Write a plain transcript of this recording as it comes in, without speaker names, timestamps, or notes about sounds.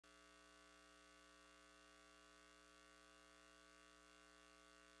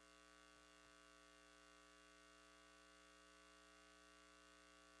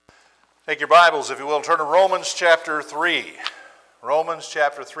Take your Bibles, if you will, turn to Romans chapter 3. Romans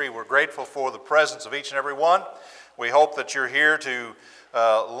chapter 3. We're grateful for the presence of each and every one. We hope that you're here to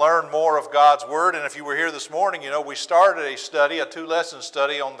learn more of God's Word. And if you were here this morning, you know we started a study, a two-lesson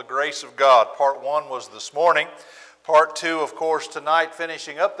study on the grace of God. Part 1 was this morning. Part 2, of course, tonight,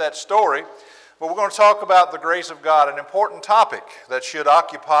 finishing up that story. But we're going to talk about the grace of God, an important topic that should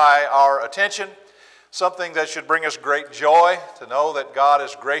occupy our attention. Something that should bring us great joy to know that God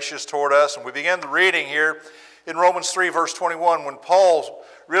is gracious toward us. And we begin the reading here in Romans 3, verse 21, when Paul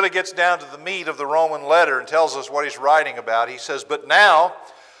really gets down to the meat of the Roman letter and tells us what he's writing about. He says, "But now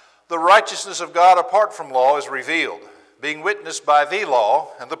the righteousness of God apart from law is revealed, being witnessed by the law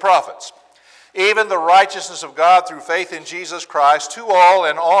and the prophets, even the righteousness of God through faith in Jesus Christ to all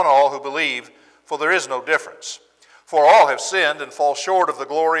and on all who believe, for there is no difference. For all have sinned and fall short of the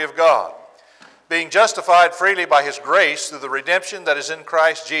glory of God, being justified freely by His grace through the redemption that is in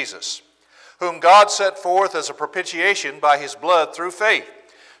Christ Jesus, whom God set forth as a propitiation by His blood through faith,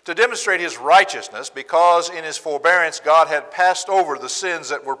 to demonstrate His righteousness, because in His forbearance God had passed over the sins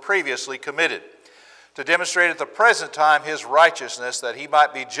that were previously committed, to demonstrate at the present time His righteousness, that He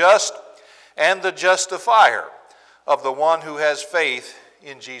might be just and the justifier of the one who has faith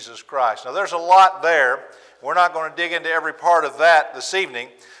in Jesus Christ." Now there's a lot there. We're not going to dig into every part of that this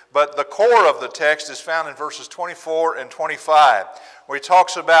evening, but the core of the text is found in verses 24 and 25, where he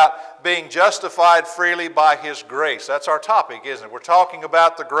talks about being justified freely by His grace. That's our topic, isn't it? We're talking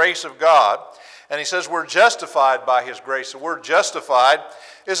about the grace of God, and he says we're justified by His grace. The word justified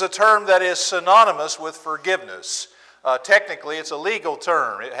is a term that is synonymous with forgiveness. Technically, it's a legal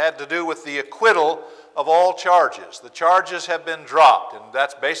term. It had to do with the acquittal of all charges. The charges have been dropped, and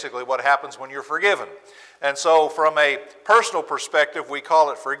that's basically what happens when you're forgiven. And so from a personal perspective, we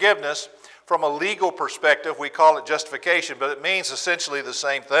call it forgiveness. From a legal perspective, we call it justification, but it means essentially the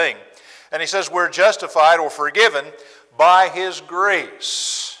same thing. And he says we're justified or forgiven by His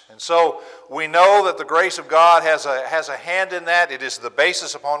grace. And so we know that the grace of God has a hand in that. It is the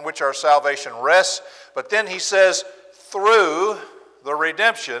basis upon which our salvation rests. But then he says, through the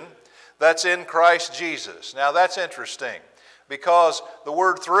redemption that's in Christ Jesus. Now that's interesting, because the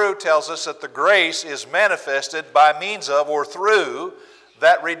word "through" tells us that the grace is manifested by means of or through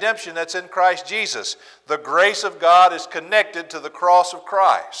that redemption that's in Christ Jesus. The grace of God is connected to the cross of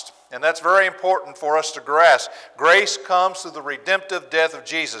Christ. And that's very important for us to grasp. Grace comes through the redemptive death of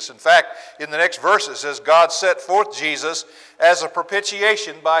Jesus. In fact, in the next verse it says, God set forth Jesus as a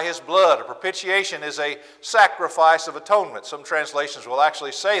propitiation by His blood. A propitiation is a sacrifice of atonement. Some translations will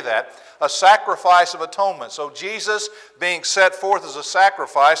actually say that. A sacrifice of atonement. So Jesus being set forth as a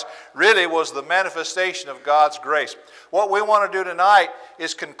sacrifice really was the manifestation of God's grace. What we want to do tonight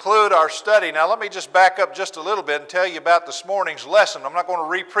is conclude our study. Now let me just back up just a little bit and tell you about this morning's lesson. I'm not going to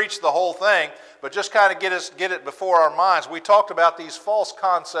re-preach the whole thing, but just kind of get it before our minds. We talked about these false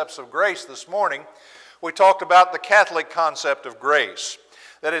concepts of grace this morning. We talked about the Catholic concept of grace,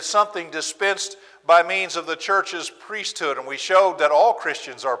 that it's something dispensed by means of the church's priesthood. And we showed that all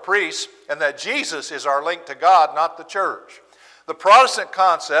Christians are priests and that Jesus is our link to God, not the church. The Protestant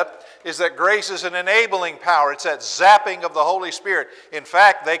concept is that grace is an enabling power. It's that zapping of the Holy Spirit. In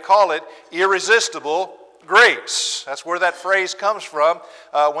fact, they call it irresistible grace. That's where that phrase comes from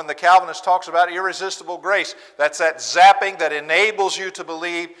when the Calvinist talks about irresistible grace. That's that zapping that enables you to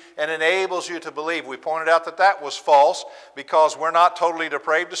believe and enables you to believe. We pointed out that that was false because we're not totally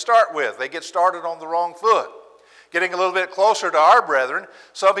depraved to start with. They get started on the wrong foot. Getting a little bit closer to our brethren,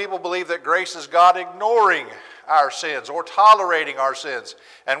 some people believe that grace is God ignoring our sins or tolerating our sins.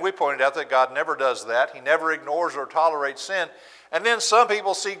 And we pointed out that God never does that. He never ignores or tolerates sin. And then some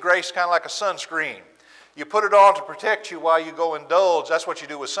people see grace kind of like a sunscreen. You put it on to protect you while you go indulge. That's what you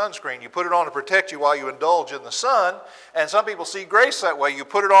do with sunscreen. You put it on to protect you while you indulge in the sun. And some people see grace that way. You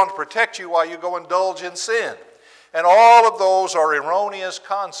put it on to protect you while you go indulge in sin. And all of those are erroneous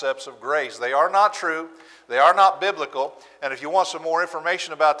concepts of grace. They are not true. They are not biblical. And if you want some more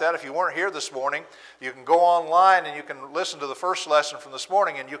information about that, if you weren't here this morning, you can go online and you can listen to the first lesson from this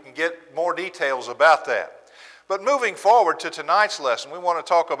morning and you can get more details about that. But moving forward to tonight's lesson, we want to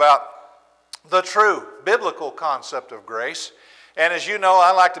talk about the true biblical concept of grace. And as you know,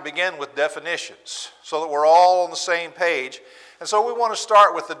 I like to begin with definitions so that we're all on the same page. And so we want to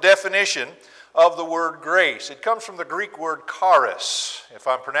start with the definition of the word grace. It comes from the Greek word charis, if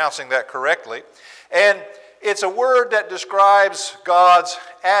I'm pronouncing that correctly. And it's a word that describes God's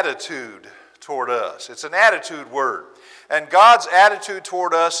attitude toward us. It's an attitude word. And God's attitude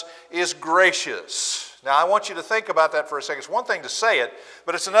toward us is gracious. Now, I want you to think about that for a second. It's one thing to say it,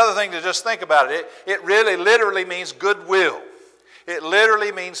 but it's another thing to just think about it. It really literally means goodwill. It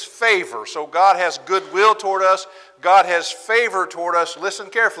literally means favor. So God has goodwill toward us. God has favor toward us, listen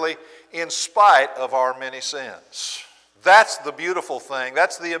carefully, in spite of our many sins. That's the beautiful thing.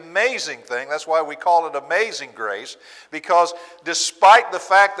 That's the amazing thing. That's why we call it amazing grace, because despite the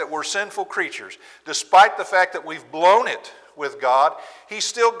fact that we're sinful creatures, despite the fact that we've blown it with God, He's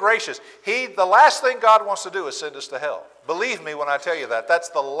still gracious. The last thing God wants to do is send us to hell. Believe me when I tell you that. That's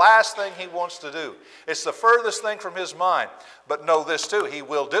the last thing He wants to do. It's the furthest thing from His mind. But know this too, He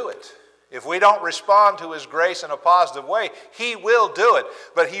will do it. If we don't respond to His grace in a positive way, He will do it.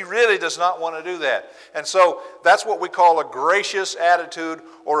 But He really does not want to do that. And so that's what we call a gracious attitude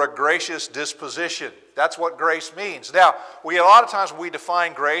or a gracious disposition. That's what grace means. Now, a lot of times we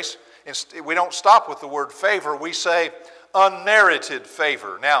define grace, we don't stop with the word favor. We say unmerited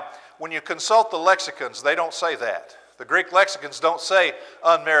favor. Now, when you consult the lexicons, they don't say that. The Greek lexicons don't say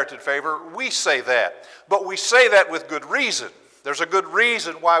unmerited favor. We say that. But we say that with good reason. There's a good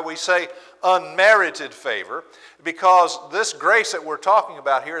reason why we say unmerited favor, because this grace that we're talking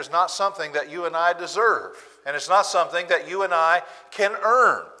about here is not something that you and I deserve, and it's not something that you and I can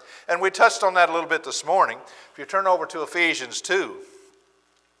earn. And we touched on that a little bit this morning. If you turn over to Ephesians 2,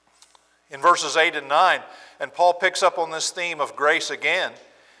 in verses 8 and 9, and Paul picks up on this theme of grace again.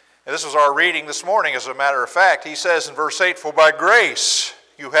 And this was our reading this morning, as a matter of fact. He says in verse 8, "For by grace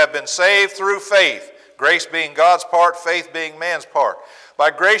you have been saved through faith." Grace being God's part, faith being man's part. By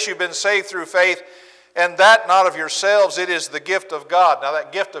grace you've been saved through faith, and that not of yourselves, it is the gift of God. Now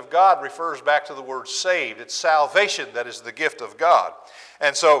that gift of God refers back to the word saved. It's salvation that is the gift of God.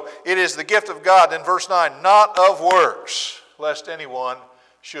 And so it is the gift of God. In verse 9, not of works, lest anyone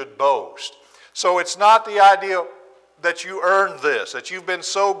should boast. So it's not the idea that you earned this, that you've been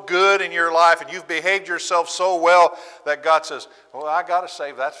so good in your life and you've behaved yourself so well that God says, well, I got to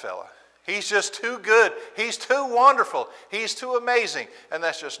save that fella. He's just too good. He's too wonderful. He's too amazing. And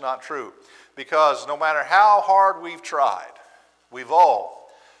that's just not true. Because no matter how hard we've tried, we've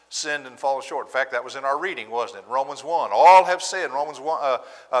all sinned and fallen short. In fact, that was in our reading, wasn't it? Romans 1, all have sinned. Romans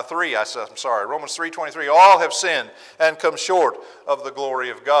 3:23, all have sinned and come short of the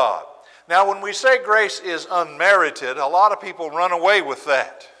glory of God. Now, when we say grace is unmerited, a lot of people run away with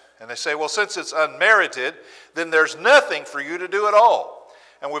that. And they say, well, since it's unmerited, then there's nothing for you to do at all.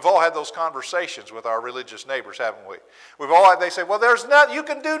 And we've all had those conversations with our religious neighbors, haven't we? They say, well, you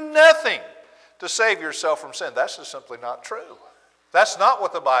can do nothing to save yourself from sin. That's just simply not true. That's not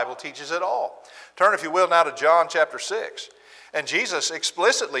what the Bible teaches at all. Turn, if you will, now to John chapter 6. And Jesus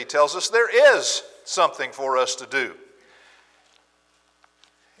explicitly tells us there is something for us to do.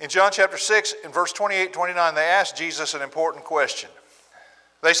 In John chapter 6, in verse 28-29, they asked Jesus an important question.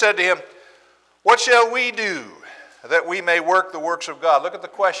 They said to Him, what shall we do that we may work the works of God? Look at the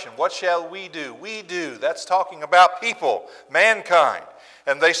question. What shall we do? We do. That's talking about people, mankind.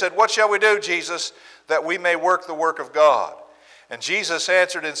 And they said, what shall we do, Jesus, that we may work the work of God? And Jesus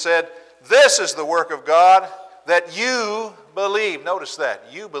answered and said, this is the work of God, that you believe. Notice that.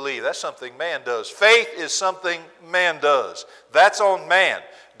 You believe. That's something man does. Faith is something man does. That's on man.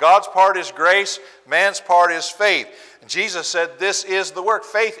 God's part is grace. Man's part is faith. And Jesus said this is the work.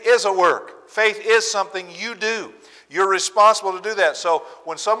 Faith is a work. Faith is something you do. You're responsible to do that. So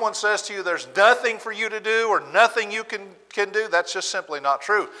when someone says to you there's nothing for you to do or nothing you can do, that's just simply not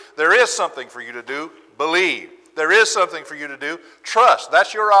true. There is something for you to do. Believe. There is something for you to do. Trust.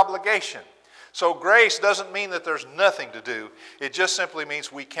 That's your obligation. So grace doesn't mean that there's nothing to do. It just simply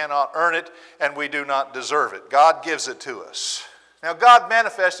means we cannot earn it and we do not deserve it. God gives it to us. Now God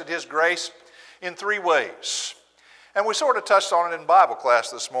manifested His grace in three ways. And we sort of touched on it in Bible class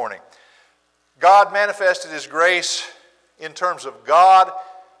this morning. God manifested His grace in terms of God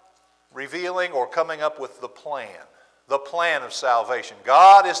revealing or coming up with the plan of salvation.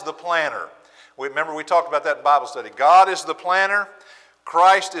 God is the planner. Remember we talked about that in Bible study. God is the planner,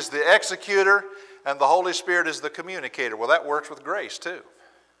 Christ is the executor, and the Holy Spirit is the communicator. Well, that works with grace too.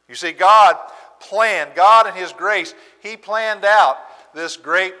 You see, God in His grace, He planned out this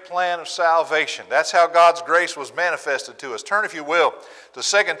great plan of salvation. That's how God's grace was manifested to us. Turn, if you will, to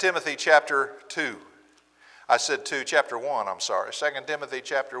 2 Timothy chapter 2. I said 2, chapter 1, I'm sorry. 2 Timothy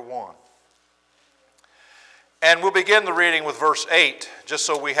chapter 1. And we'll begin the reading with verse 8, just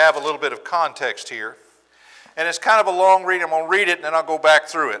so we have a little bit of context here. And it's kind of a long reading. I'm going to read it and then I'll go back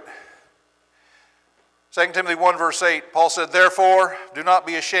through it. 2 Timothy 1 verse 8, Paul said, therefore, do not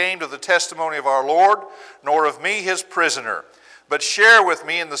be ashamed of the testimony of our Lord, nor of me his prisoner, but share with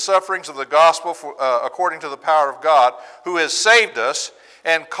me in the sufferings of the gospel according to the power of God, who has saved us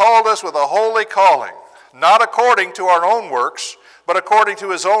and called us with a holy calling, not according to our own works, but but according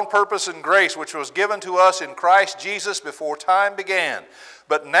to his own purpose and grace, which was given to us in Christ Jesus before time began,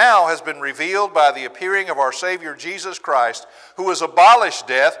 but now has been revealed by the appearing of our Savior Jesus Christ, who has abolished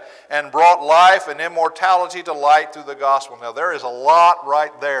death and brought life and immortality to light through the gospel. Now, there is a lot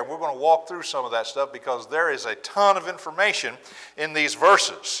right there. We're going to walk through some of that stuff because there is a ton of information in these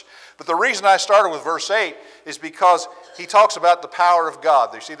verses. But the reason I started with verse 8 is because he talks about the power of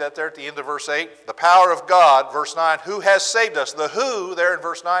God. Do you see that there at the end of verse 8? The power of God, verse 9, who has saved us. The who there in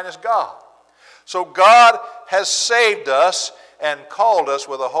verse 9 is God. So God has saved us and called us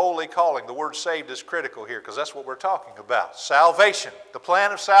with a holy calling. The word saved is critical here because that's what we're talking about. Salvation, the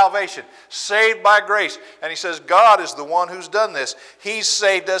plan of salvation, saved by grace. And he says God is the one who's done this. He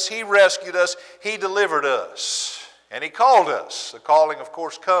saved us, he rescued us, he delivered us. And he called us. The calling, of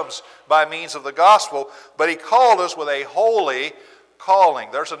course, comes by means of the gospel, but he called us with a holy calling.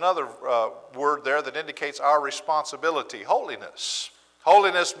 There's another word there that indicates our responsibility, holiness.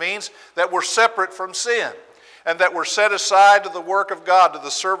 Holiness means that we're separate from sin and that we're set aside to the work of God, to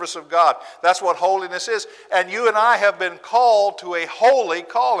the service of God. That's what holiness is. And you and I have been called to a holy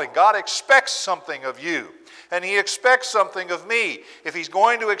calling. God expects something of you. And he expects something of me. If he's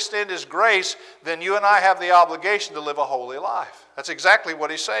going to extend his grace, then you and I have the obligation to live a holy life. That's exactly what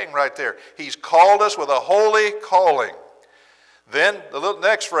he's saying right there. He's called us with a holy calling. Then the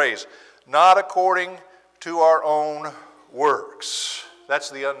next phrase, not according to our own works. That's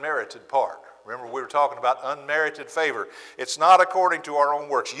the unmerited part. Remember, we were talking about unmerited favor. It's not according to our own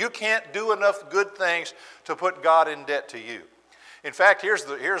works. You can't do enough good things to put God in debt to you. In fact, here's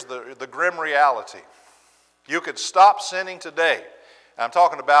the grim reality. You could stop sinning today. I'm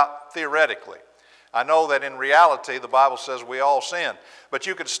talking about theoretically. I know that in reality the Bible says we all sin. But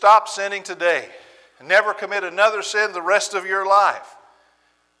you could stop sinning today and never commit another sin the rest of your life.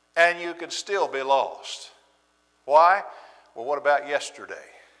 And you could still be lost. Why? Well, what about yesterday?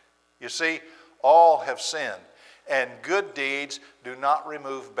 You see, all have sinned. And good deeds do not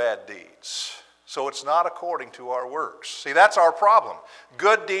remove bad deeds. So it's not according to our works. See, that's our problem.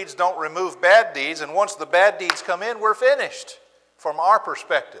 Good deeds don't remove bad deeds, and once the bad deeds come in, we're finished from our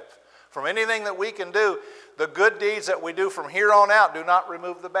perspective. From anything that we can do, the good deeds that we do from here on out do not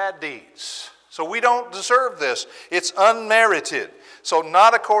remove the bad deeds. So we don't deserve this. It's unmerited. So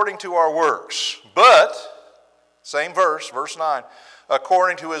not according to our works, but, same verse, verse 9,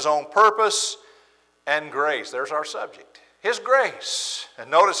 according to his own purpose and grace. There's our subject. His grace. And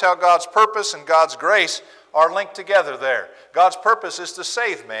notice how God's purpose and God's grace are linked together there. God's purpose is to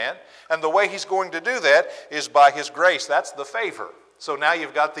save man, and the way he's going to do that is by his grace. That's the favor. So now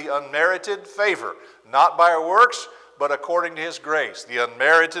you've got the unmerited favor, not by our works, but according to his grace, the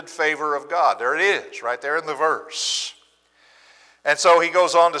unmerited favor of God. There it is, right there in the verse. And so he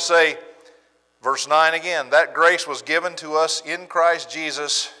goes on to say, verse 9 again, that grace was given to us in Christ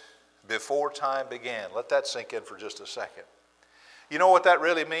Jesus before time began. Let that sink in for just a second. You know what that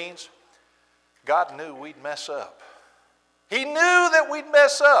really means? God knew we'd mess up. He knew that we'd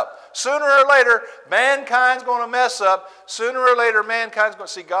mess up. Sooner or later, mankind's going to mess up. Sooner or later, mankind's going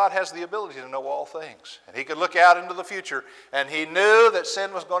to see God has the ability to know all things. And he could look out into the future, and he knew that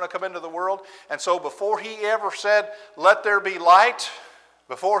sin was going to come into the world. And so before he ever said, let there be light,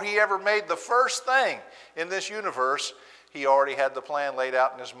 before he ever made the first thing in this universe, he already had the plan laid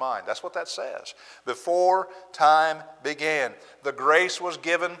out in his mind. That's what that says. Before time began. The grace was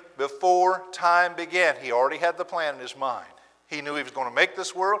given before time began. He already had the plan in his mind. He knew he was going to make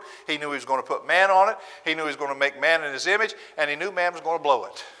this world. He knew he was going to put man on it. He knew he was going to make man in his image. And he knew man was going to blow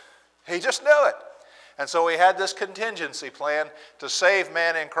it. He just knew it. And so he had this contingency plan to save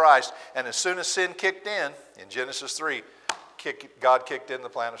man in Christ. And as soon as sin kicked in Genesis 3, God kicked in the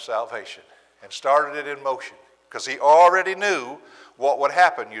plan of salvation and started it in motion. Because he already knew what would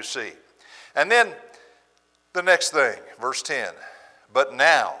happen, you see. And then the next thing, verse 10. But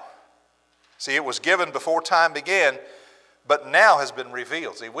now, see, it was given before time began, but now has been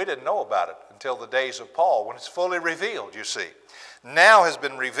revealed. See, we didn't know about it until the days of Paul, when it's fully revealed, you see. Now has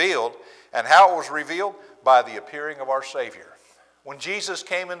been revealed, and how it was revealed? By the appearing of our Savior. When Jesus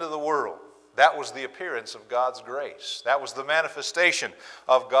came into the world, that was the appearance of God's grace. That was the manifestation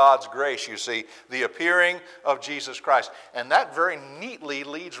of God's grace, you see, the appearing of Jesus Christ. And that very neatly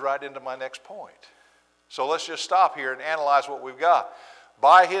leads right into my next point. So let's just stop here and analyze what we've got.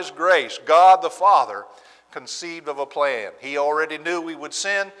 By his grace, God the Father conceived of a plan. He already knew we would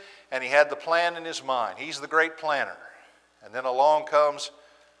sin, and he had the plan in his mind. He's the great planner. And then along comes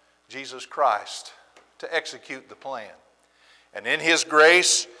Jesus Christ to execute the plan. And in his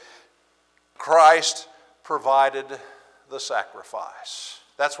grace, Christ provided the sacrifice.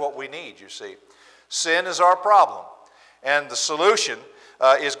 That's what we need, you see. Sin is our problem. And the solution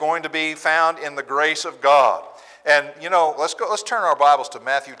is going to be found in the grace of God. And, let's turn our Bibles to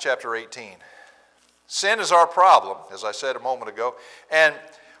Matthew chapter 18. Sin is our problem, as I said a moment ago. And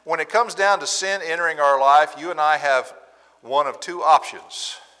when it comes down to sin entering our life, you and I have one of two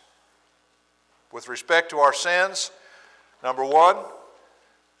options. With respect to our sins, number one,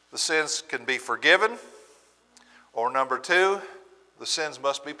 the sins can be forgiven. Or number two, the sins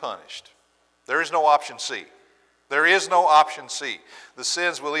must be punished. There is no option C. There is no option C. The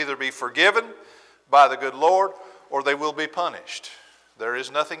sins will either be forgiven by the good Lord or they will be punished. There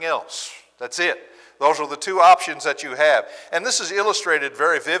is nothing else. That's it. Those are the two options that you have. And this is illustrated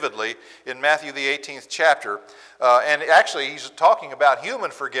very vividly in Matthew the 18th chapter. And actually, he's talking about human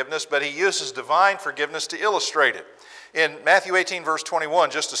forgiveness, but he uses divine forgiveness to illustrate it. In Matthew 18, verse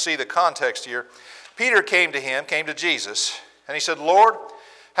 21, just to see the context here, Peter came to Jesus, and he said, Lord,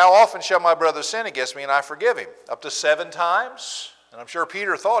 how often shall my brother sin against me and I forgive him? Up to 7 times? And I'm sure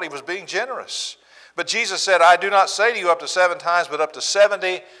Peter thought he was being generous. But Jesus said, I do not say to you up to 7 times, but up to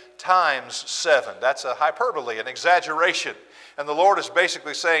 70 times 7. That's a hyperbole, an exaggeration. And the Lord is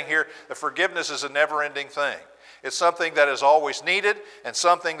basically saying here that forgiveness is a never-ending thing. It's something that is always needed and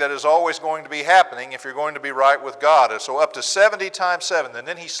something that is always going to be happening if you're going to be right with God. And so up to 70 times 7. And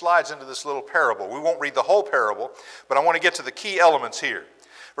then he slides into this little parable. We won't read the whole parable, but I want to get to the key elements here.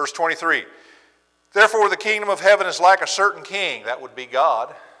 Verse 23, therefore the kingdom of heaven is like a certain king, that would be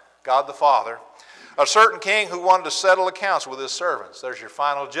God, God the Father, a certain king who wanted to settle accounts with his servants. There's your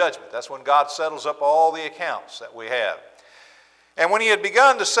final judgment. That's when God settles up all the accounts that we have. And when he had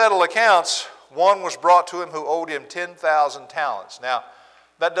begun to settle accounts, one was brought to him who owed him 10,000 talents. Now,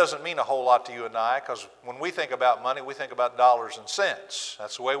 that doesn't mean a whole lot to you and I, because when we think about money, we think about dollars and cents.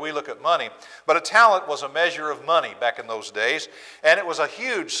 That's the way we look at money. But a talent was a measure of money back in those days, and it was a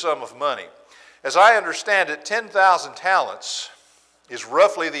huge sum of money. As I understand it, 10,000 talents is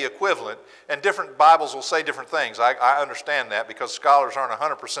roughly the equivalent, and different Bibles will say different things. I understand that because scholars aren't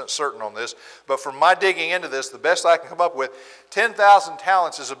 100% certain on this, but from my digging into this, the best I can come up with, 10,000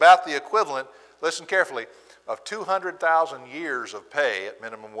 talents is about the equivalent, listen carefully, of 200,000 years of pay at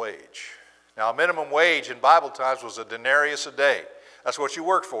minimum wage. Now, minimum wage in Bible times was a denarius a day. That's what you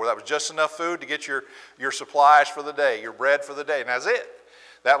worked for. That was just enough food to get your supplies for the day, your bread for the day, and that's it.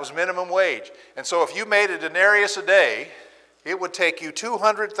 That was minimum wage. And so if you made a denarius a day, it would take you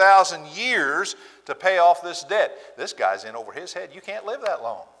 200,000 years to pay off this debt. This guy's in over his head. You can't live that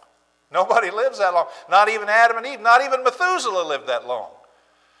long. Nobody lives that long. Not even Adam and Eve. Not even Methuselah lived that long.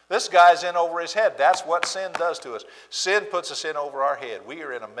 This guy's in over his head. That's what sin does to us. Sin puts us in over our head. We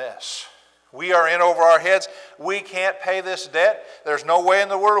are in a mess. We are in over our heads. We can't pay this debt. There's no way in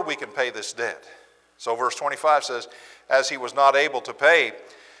the world we can pay this debt. So verse 25 says, as he was not able to pay,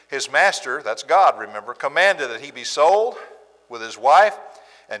 his master, that's God, remember, commanded that he be sold with his wife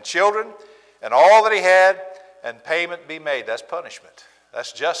and children and all that he had, and payment be made. That's punishment.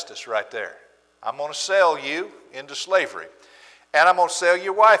 That's justice right there. I'm going to sell you into slavery, and I'm going to sell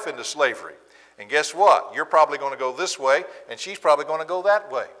your wife into slavery. And guess what? You're probably going to go this way, and she's probably going to go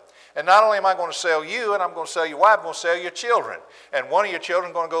that way. And not only am I going to sell you, and I'm going to sell your wife, I'm going to sell your children. And one of your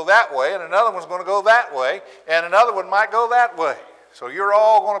children is going to go that way, and another one's going to go that way, and another one might go that way. So you're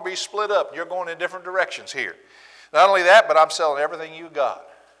all going to be split up. You're going in different directions here. Not only that, but I'm selling everything you got.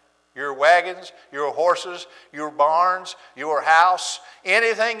 Your wagons, your horses, your barns, your house,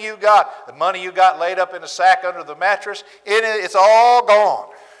 anything you got, the money you got laid up in a sack under the mattress, it's all gone.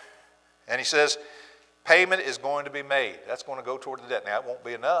 And he says, payment is going to be made. That's going to go toward the debt. Now, it won't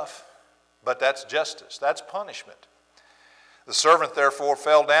be enough, but that's justice. That's punishment. The servant therefore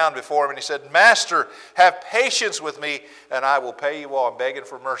fell down before him and he said, Master, have patience with me and I will pay you all. I'm begging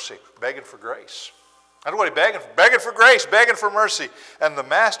for mercy, begging for grace. That's what he's begging for. Begging for grace, begging for mercy. And the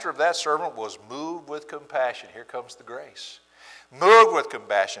master of that servant was moved with compassion. Here comes the grace. Moved with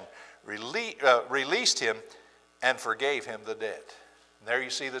compassion, released him and forgave him the debt. And there you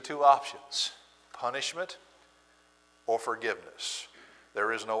see the two options, punishment or forgiveness.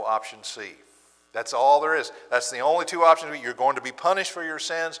 There is no option C. That's all there is. That's the only two options. You're going to be punished for your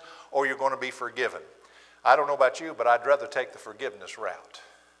sins or you're going to be forgiven. I don't know about you, but I'd rather take the forgiveness route.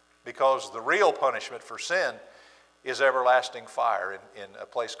 Because the real punishment for sin is everlasting fire in a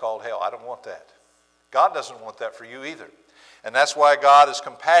place called hell. I don't want that. God doesn't want that for you either. And that's why God is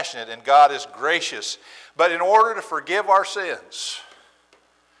compassionate and God is gracious. But in order to forgive our sins,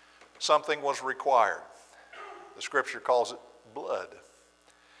 something was required. The scripture calls it blood.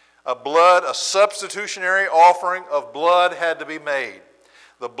 A substitutionary offering of blood had to be made.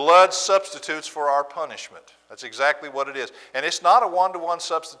 The blood substitutes for our punishment. That's exactly what it is. And it's not a one-to-one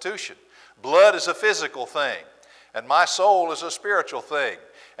substitution. Blood is a physical thing. And my soul is a spiritual thing.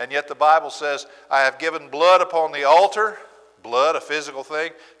 And yet the Bible says, I have given blood upon the altar, blood, a physical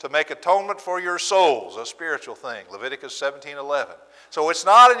thing, to make atonement for your souls, a spiritual thing. Leviticus 17:11. So it's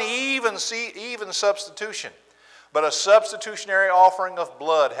not an even substitution, but a substitutionary offering of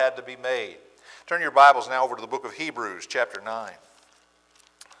blood had to be made. Turn your Bibles now over to the book of Hebrews, chapter 9.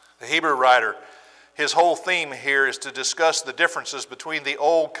 The Hebrew writer, his whole theme here is to discuss the differences between the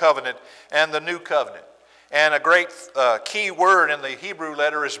Old Covenant and the New Covenant. And a great key word in the Hebrew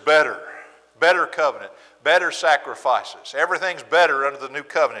letter is better. Better covenant, better sacrifices. Everything's better under the New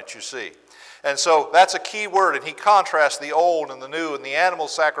Covenant, you see. And so that's a key word, and he contrasts the old and the new and the animal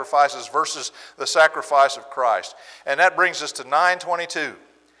sacrifices versus the sacrifice of Christ. And that brings us to 9:22.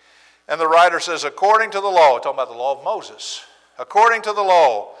 And the writer says, according to the law, talking about the law of Moses, according to the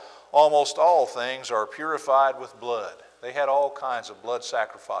law, almost all things are purified with blood. They had all kinds of blood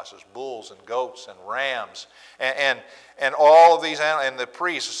sacrifices, bulls and goats and rams, and all of these animals, and the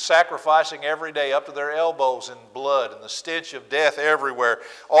priests sacrificing every day up to their elbows in blood, and the stench of death everywhere.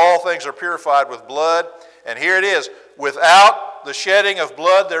 All things are purified with blood. And here it is, without the shedding of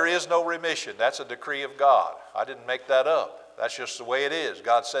blood there is no remission. That's a decree of God. I didn't make that up. That's just the way it is.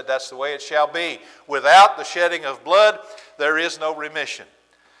 God said that's the way it shall be. Without the shedding of blood there is no remission.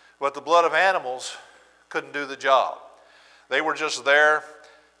 But the blood of animals couldn't do the job. They were just there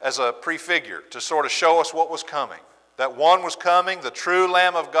as a prefigure to sort of show us what was coming. That one was coming, the true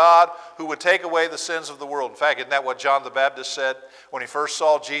Lamb of God, who would take away the sins of the world. In fact, isn't that what John the Baptist said when he first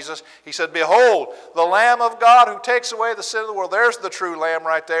saw Jesus? He said, behold, the Lamb of God who takes away the sin of the world. There's the true Lamb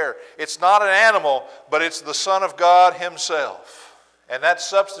right there. It's not an animal, but it's the Son of God himself. And that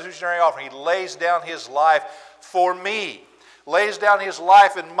substitutionary offering, he lays down his life for me. Lays down his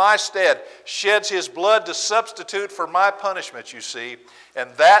life in my stead, sheds his blood to substitute for my punishment, you see. And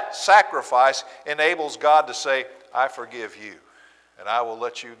that sacrifice enables God to say, I forgive you, and I will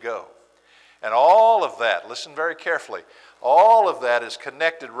let you go. And all of that, listen very carefully, all of that is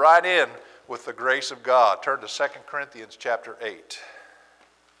connected right in with the grace of God. Turn to 2 Corinthians chapter 8.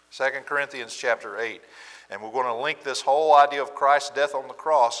 2 Corinthians chapter 8. And we're going to link this whole idea of Christ's death on the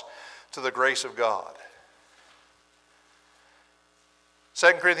cross to the grace of God.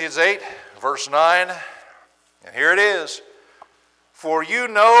 2 Corinthians 8, verse 9, and here it is. For you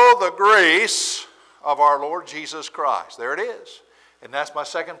know the grace of our Lord Jesus Christ. There it is. And that's my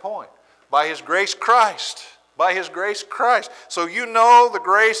second point. By his grace, Christ. By his grace, Christ. So you know the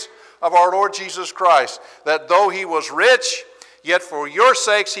grace of our Lord Jesus Christ, that though he was rich, yet for your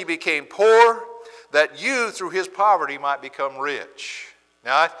sakes he became poor, that you through his poverty might become rich.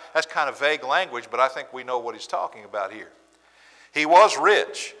 Now, that's kind of vague language, but I think we know what he's talking about here. He was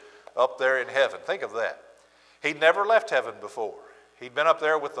rich up there in heaven. Think of that. He'd never left heaven before. He'd been up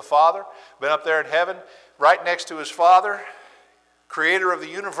there with the Father, been up there in heaven, right next to his Father, creator of the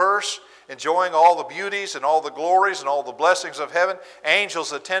universe, enjoying all the beauties and all the glories and all the blessings of heaven,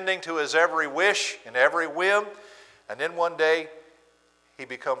 angels attending to his every wish and every whim. And then one day, he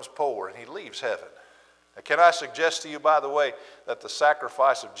becomes poor and he leaves heaven. Now, can I suggest to you, by the way, that the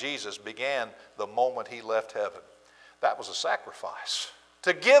sacrifice of Jesus began the moment he left heaven? That was a sacrifice.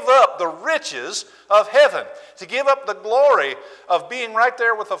 To give up the riches of heaven, to give up the glory of being right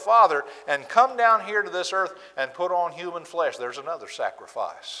there with the Father and come down here to this earth and put on human flesh. There's another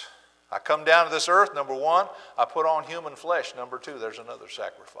sacrifice. I come down to this earth, number one. I put on human flesh, number two. There's another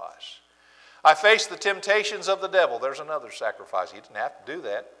sacrifice. I face the temptations of the devil. There's another sacrifice. He didn't have to do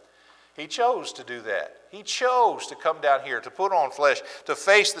that. He chose to do that. He chose to come down here, to put on flesh, to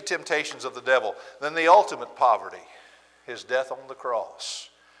face the temptations of the devil. Then the ultimate poverty, his death on the cross.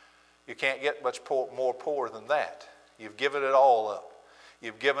 You can't get much more poor than that. You've given it all up.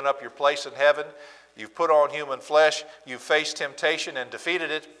 You've given up your place in heaven. You've put on human flesh. You've faced temptation and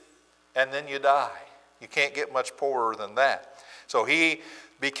defeated it. And then you die. You can't get much poorer than that. So he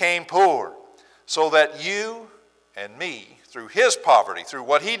became poor so that you and me, through his poverty, through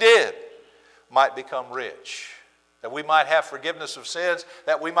what he did, might become rich. That we might have forgiveness of sins,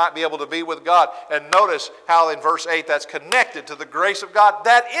 that we might be able to be with God. And notice how in verse 8 that's connected to the grace of God.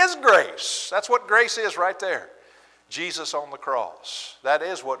 That is grace. That's what grace is right there. Jesus on the cross. That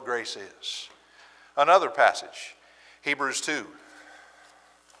is what grace is. Another passage, Hebrews 2.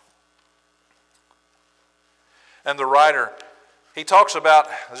 And the writer, he talks about,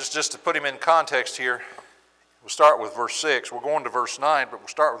 just to put him in context here, we'll start with verse 6. We're going to verse 9, but we'll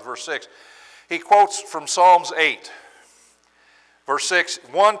start with verse 6. He quotes from Psalms 8. Verse 6,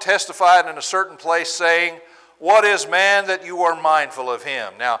 one testified in a certain place saying, What is man that you are mindful of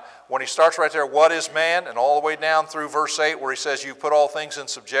him? Now, when he starts right there, what is man? And all the way down through verse 8 where he says, you put all things in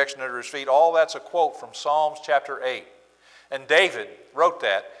subjection under his feet. All that's a quote from Psalms chapter 8. And David wrote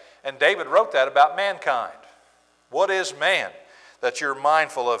that. And David wrote that about mankind. What is man that you're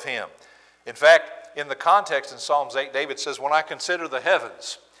mindful of him? In fact, in the context in Psalms 8, David says, when I consider the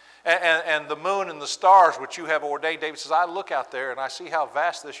heavens and the moon and the stars which you have ordained, David says, I look out there and I see how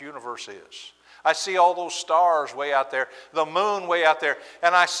vast this universe is. I see all those stars way out there, the moon way out there,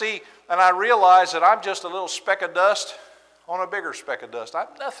 and I realize that I'm just a little speck of dust on a bigger speck of dust. I'm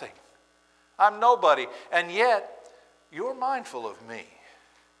nothing. I'm nobody. And yet, you're mindful of me.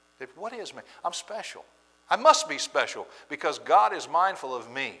 What is me? I'm special. I must be special because God is mindful of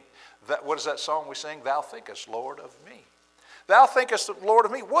me. What is that song we sing? Thou thinkest, Lord, of me. Thou thinkest, Lord,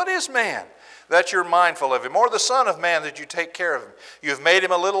 of me. What is man that you're mindful of him? Or the son of man that you take care of him? You've made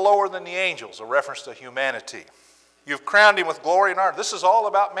him a little lower than the angels, a reference to humanity. You've crowned him with glory and honor. This is all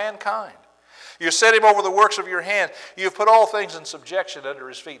about mankind. You set him over the works of your hand. You've put all things in subjection under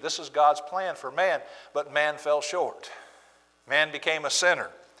his feet. This is God's plan for man, but man fell short. Man became a sinner.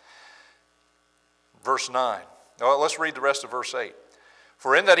 Verse 9. Well, let's read the rest of verse 8.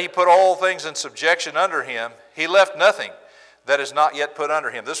 For in that he put all things in subjection under him, he left nothing that is not yet put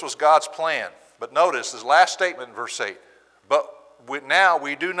under him. This was God's plan. But notice his last statement in verse 8. But now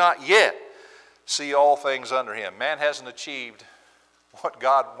we do not yet see all things under him. Man hasn't achieved what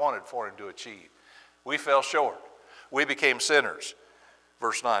God wanted for him to achieve. We fell short. We became sinners.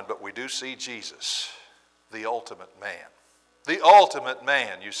 Verse 9, but we do see Jesus, the ultimate man. The ultimate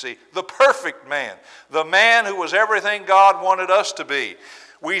man, you see, the perfect man, the man who was everything God wanted us to be.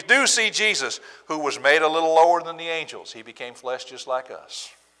 We do see Jesus, who was made a little lower than the angels. He became flesh just like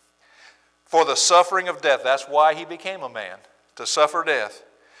us. For the suffering of death, that's why he became a man, to suffer death.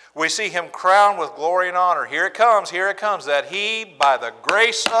 We see him crowned with glory and honor. Here it comes, that he, by the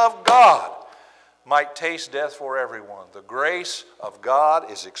grace of God, might taste death for everyone. The grace of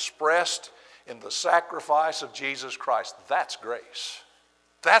God is expressed in the sacrifice of Jesus Christ. That's grace.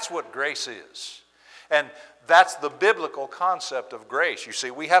 That's what grace is. And that's the biblical concept of grace. You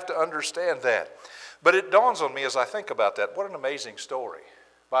see, we have to understand that. But it dawns on me as I think about that, what an amazing story,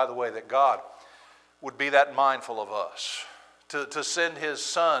 by the way, that God would be that mindful of us, to send his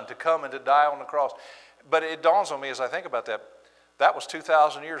son to come and to die on the cross. But it dawns on me as I think about that, that was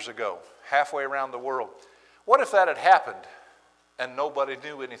 2,000 years ago, halfway around the world. What if that had happened and nobody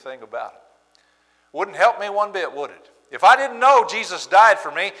knew anything about it? Wouldn't help me one bit, would it? If I didn't know Jesus died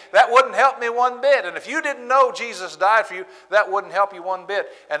for me, that wouldn't help me one bit. And if you didn't know Jesus died for you, that wouldn't help you one bit.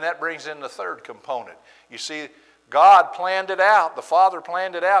 And that brings in the third component. You see, God planned it out. The Father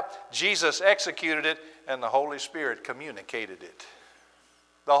planned it out. Jesus executed it, and the Holy Spirit communicated it.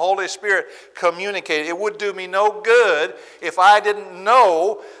 The Holy Spirit communicated. It would do me no good if I didn't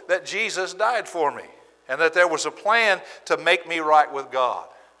know that Jesus died for me and that there was a plan to make me right with God.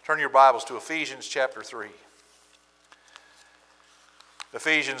 Turn your Bibles to Ephesians chapter 3.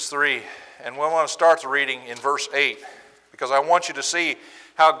 Ephesians 3. And we want to start the reading in verse 8 because I want you to see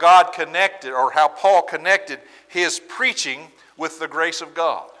how God connected, or how Paul connected his preaching with the grace of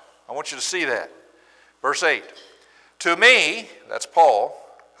God. I want you to see that. Verse 8. To me, that's Paul,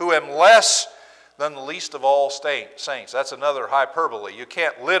 who am less than the least of all saints. That's another hyperbole. You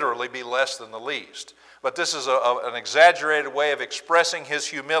can't literally be less than the least. But this is an exaggerated way of expressing his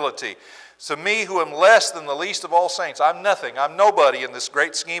humility. To me, who am less than the least of all saints. I'm nothing. I'm nobody in this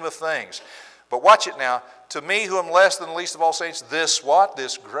great scheme of things. But watch it now. To me, who am less than the least of all saints, this what?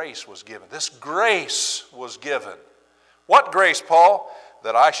 This grace was given. This grace was given. What grace, Paul?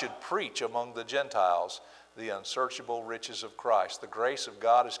 That I should preach among the Gentiles the unsearchable riches of Christ. The grace of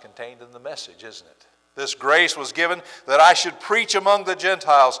God is contained in the message, isn't it? This grace was given that I should preach among the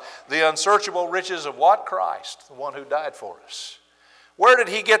Gentiles the unsearchable riches of what? Christ, the one who died for us. Where did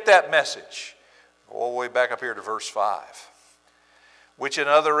he get that message? All the way back up here to verse 5. Which in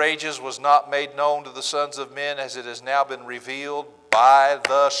other ages was not made known to the sons of men, as it has now been revealed by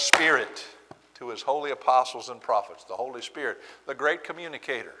the Spirit to his holy apostles and prophets. The Holy Spirit, the great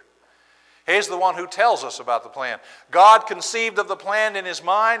communicator. He's the one who tells us about the plan. God conceived of the plan in his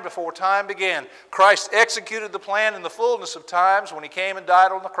mind before time began. Christ executed the plan in the fullness of times when he came and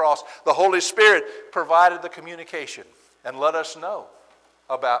died on the cross. The Holy Spirit provided the communication and let us know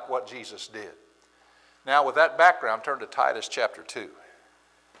about what Jesus did. Now, with that background, turn to Titus chapter 2.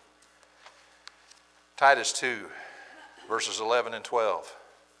 Titus 2, verses 11 and 12.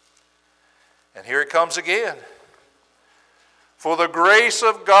 And here it comes again. For the grace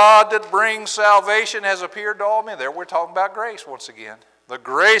of God that brings salvation has appeared to all men. There we're talking about grace once again. The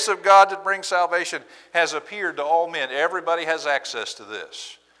grace of God that brings salvation has appeared to all men. Everybody has access to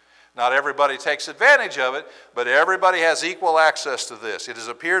this. Not everybody takes advantage of it, but everybody has equal access to this. It has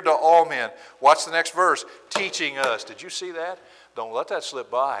appeared to all men. Watch the next verse. Teaching us. Did you see that? Don't let that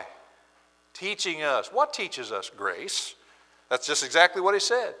slip by. Teaching us. What teaches us? Grace. That's just exactly what he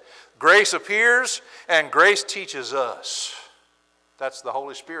said. Grace appears and grace teaches us. That's the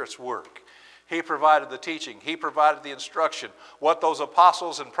Holy Spirit's work. He provided the teaching. He provided the instruction. What those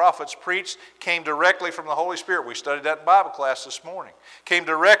apostles and prophets preached came directly from the Holy Spirit. We studied that in Bible class this morning. Came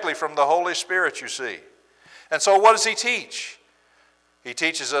directly from the Holy Spirit, you see. And so what does he teach? He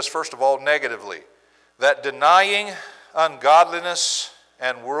teaches us, first of all, negatively, that denying ungodliness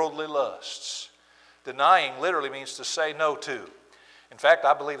and worldly lusts. Denying literally means to say no to. In fact,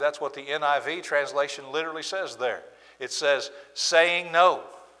 I believe that's what the NIV translation literally says there. It says, saying no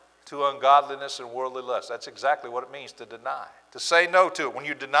to ungodliness and worldly lust. That's exactly what it means to deny. To say no to it. When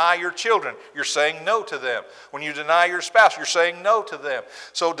you deny your children, you're saying no to them. When you deny your spouse, you're saying no to them.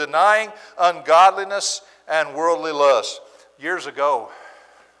 So denying ungodliness and worldly lust. Years ago,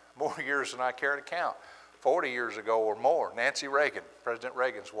 more years than I care to count, 40 years ago or more, Nancy Reagan, President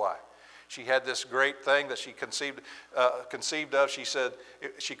Reagan's wife, she had this great thing that she conceived of. She said,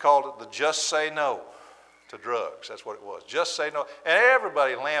 she called it the just say no to drugs. That's what it was. Just say no. And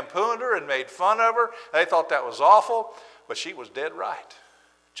everybody lampooned her and made fun of her. They thought that was awful, but she was dead right.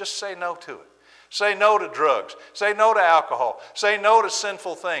 Just say no to it. Say no to drugs. Say no to alcohol. Say no to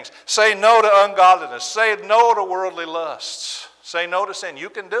sinful things. Say no to ungodliness. Say no to worldly lusts. Say no to sin. You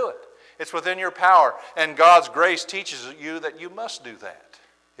can do it. It's within your power. And God's grace teaches you that you must do that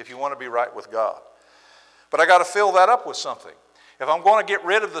if you want to be right with God. But I got to fill that up with something. If I'm going to get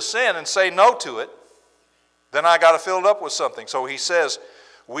rid of the sin and say no to it, then I got to fill it up with something. So he says,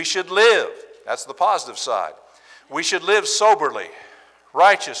 we should live. That's the positive side. We should live soberly,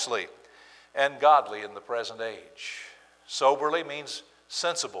 righteously, and godly in the present age. Soberly means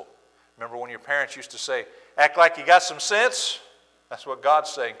sensible. Remember when your parents used to say, act like you got some sense? That's what God's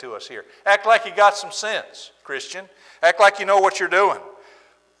saying to us here. Act like you got some sense, Christian. Act like you know what you're doing.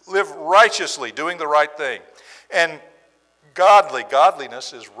 Live righteously, doing the right thing. And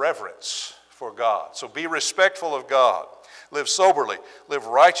godliness is reverence for God. So be respectful of God. Live soberly, live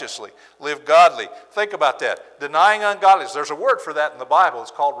righteously, live godly. Think about that. Denying ungodliness, there's a word for that in the Bible.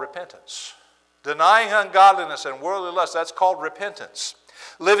 It's called repentance. Denying ungodliness and worldly lust, that's called repentance.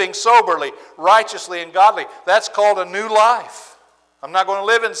 Living soberly, righteously, and godly, that's called a new life. I'm not going to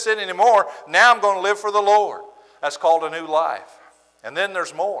live in sin anymore. Now I'm going to live for the Lord. That's called a new life. And then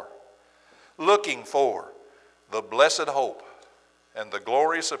there's more. Looking for the blessed hope and the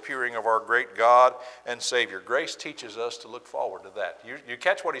glorious appearing of our great God and Savior. Grace teaches us to look forward to that. You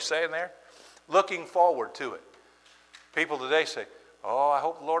catch what he's saying there? Looking forward to it. People today say, oh, I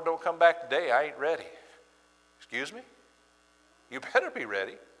hope the Lord don't come back today. I ain't ready. Excuse me? You better be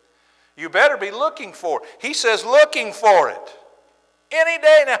ready. You better be looking for it. He says looking for it. Any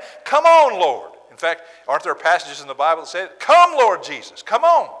day now. Come on, Lord. In fact, aren't there passages in the Bible that say, come, Lord Jesus. Come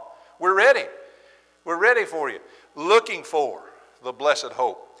on. We're ready. We're ready for you. Looking for the blessed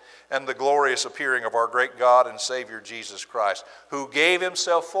hope and the glorious appearing of our great God and Savior Jesus Christ, who gave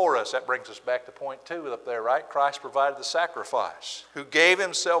himself for us. That brings us back to point 2 up there, right? Christ provided the sacrifice. Who gave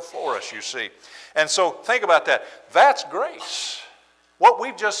himself for us, you see. And so think about that. That's grace. What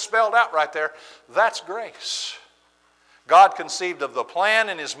we've just spelled out right there, that's grace. God conceived of the plan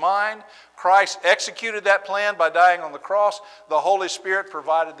in his mind. Christ executed that plan by dying on the cross. The Holy Spirit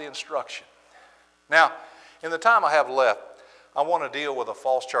provided the instruction. Now, in the time I have left, I want to deal with a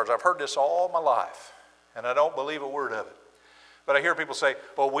false charge. I've heard this all my life, and I don't believe a word of it. But I hear people say,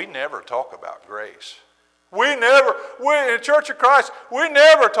 well, we never talk about grace. We in the Church of Christ, we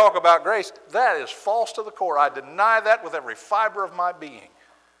never talk about grace. That is false to the core. I deny that with every fiber of my being.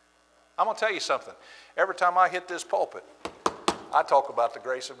 I'm going to tell you something. Every time I hit this pulpit, I talk about the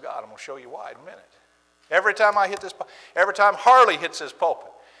grace of God. I'm going to show you why in a minute. Every time Harley hits this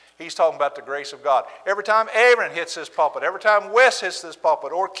pulpit, he's talking about the grace of God. Every time Aaron hits this pulpit, every time Wes hits this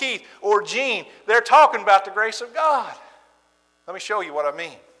pulpit, or Keith, or Gene, they're talking about the grace of God. Let me show you what I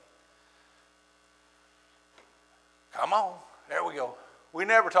mean. Come on, there we go. We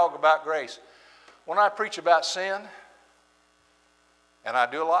never talk about grace. When I preach about sin, and I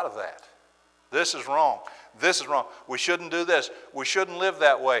do a lot of that, this is wrong. This is wrong. We shouldn't do this. We shouldn't live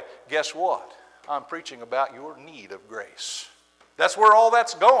that way. Guess what? I'm preaching about your need of grace. That's where all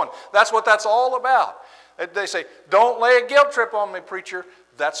that's going. That's what that's all about. They say, don't lay a guilt trip on me, preacher.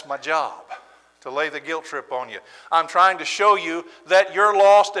 That's my job, to lay the guilt trip on you. I'm trying to show you that you're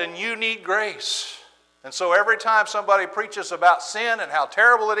lost and you need grace. And so every time somebody preaches about sin and how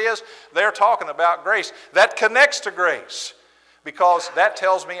terrible it is, they're talking about grace. That connects to grace because that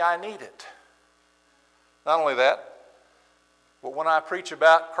tells me I need it. Not only that, but when I preach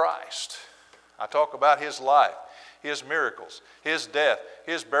about Christ, I talk about His life, His miracles, His death,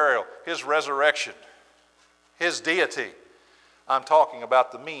 His burial, His resurrection, His deity. I'm talking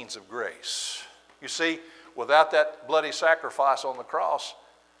about the means of grace. You see, without that bloody sacrifice on the cross,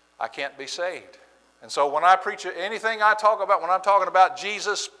 I can't be saved. And so when I preach anything I talk about, when I'm talking about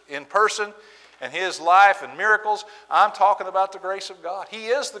Jesus in person and His life and miracles, I'm talking about the grace of God. He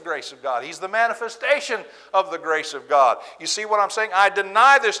is the grace of God. He's the manifestation of the grace of God. You see what I'm saying? I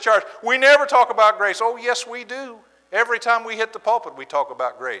deny this charge. We never talk about grace. Oh, yes, we do. Every time we hit the pulpit, we talk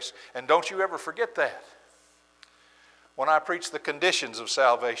about grace. And don't you ever forget that. When I preach the conditions of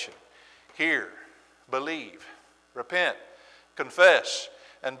salvation, hear, believe, repent, confess,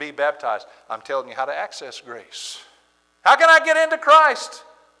 and be baptized, I'm telling you how to access grace. How can I get into Christ?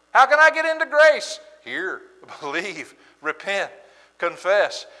 How can I get into grace? Hear, believe, repent,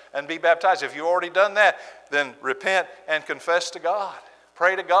 confess, and be baptized. If you've already done that, then repent and confess to God.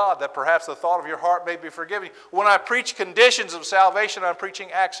 Pray to God that perhaps the thought of your heart may be forgiven. When I preach conditions of salvation, I'm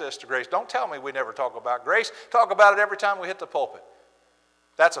preaching access to grace. Don't tell me we never talk about grace. Talk about it every time we hit the pulpit.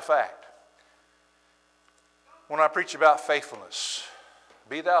 That's a fact. When I preach about faithfulness,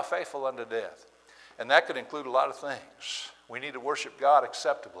 be thou faithful unto death. And that could include a lot of things. We need to worship God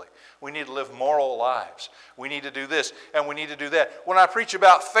acceptably. We need to live moral lives. We need to do this and we need to do that. When I preach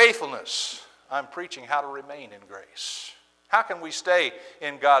about faithfulness, I'm preaching how to remain in grace. How can we stay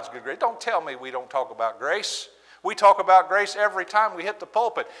in God's good grace? Don't tell me we don't talk about grace. We talk about grace every time we hit the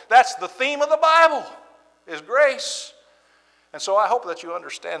pulpit. That's the theme of the Bible, is grace. And so I hope that you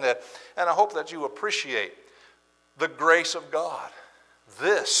understand that, and I hope that you appreciate the grace of God.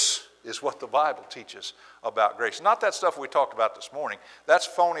 This is what the Bible teaches about grace. Not that stuff we talked about this morning. That's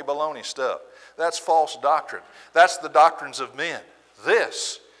phony baloney stuff. That's false doctrine. That's the doctrines of men.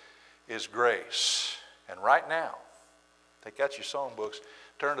 This is grace. And right now, take out your songbooks,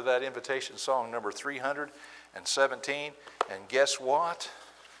 turn to that invitation song number 317, and guess what?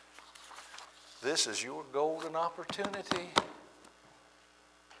 This is your golden opportunity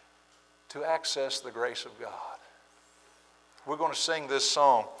to access the grace of God. We're going to sing this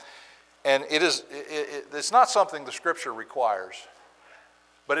song, and it's not something the Scripture requires,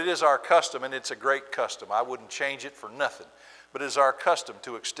 but it is our custom, and it's a great custom. I wouldn't change it for nothing, but it is our custom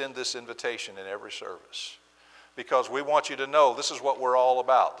to extend this invitation in every service, because we want you to know this is what we're all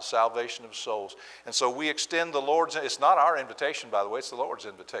about, the salvation of souls. And so we extend the Lord's, it's not our invitation, by the way, it's the Lord's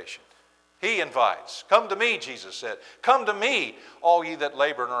invitation. He invites. Come to me, Jesus said. Come to me, all ye that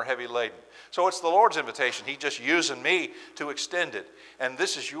labor and are heavy laden. So it's the Lord's invitation. He's just using me to extend it. And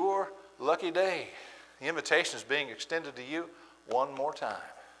this is your lucky day. The invitation is being extended to you one more time.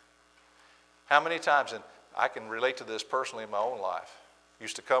 How many times, and I can relate to this personally in my own life.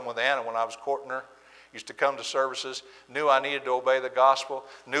 Used to come with Anna when I was courting her. Used to come to services, knew I needed to obey the gospel,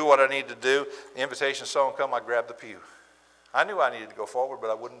 knew what I needed to do. The invitation song come, I grabbed the pew. I knew I needed to go forward, but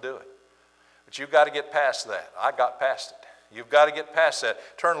I wouldn't do it. But you've got to get past that. I got past it. You've got to get past that.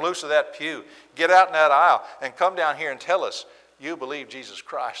 Turn loose of that pew. Get out in that aisle and come down here and tell us you believe Jesus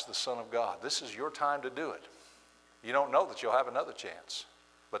Christ, the Son of God. This is your time to do it. You don't know that you'll have another chance.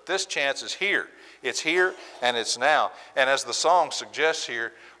 But this chance is here. It's here and it's now. And as the song suggests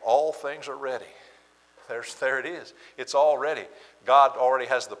here, all things are ready. There it is. It's all ready. God already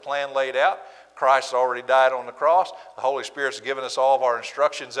has the plan laid out. Christ already died on the cross. The Holy Spirit's given us all of our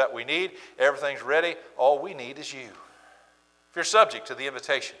instructions that we need. Everything's ready. All we need is you. If you're subject to the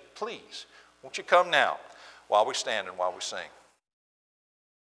invitation, please, won't you come now while we stand and while we sing.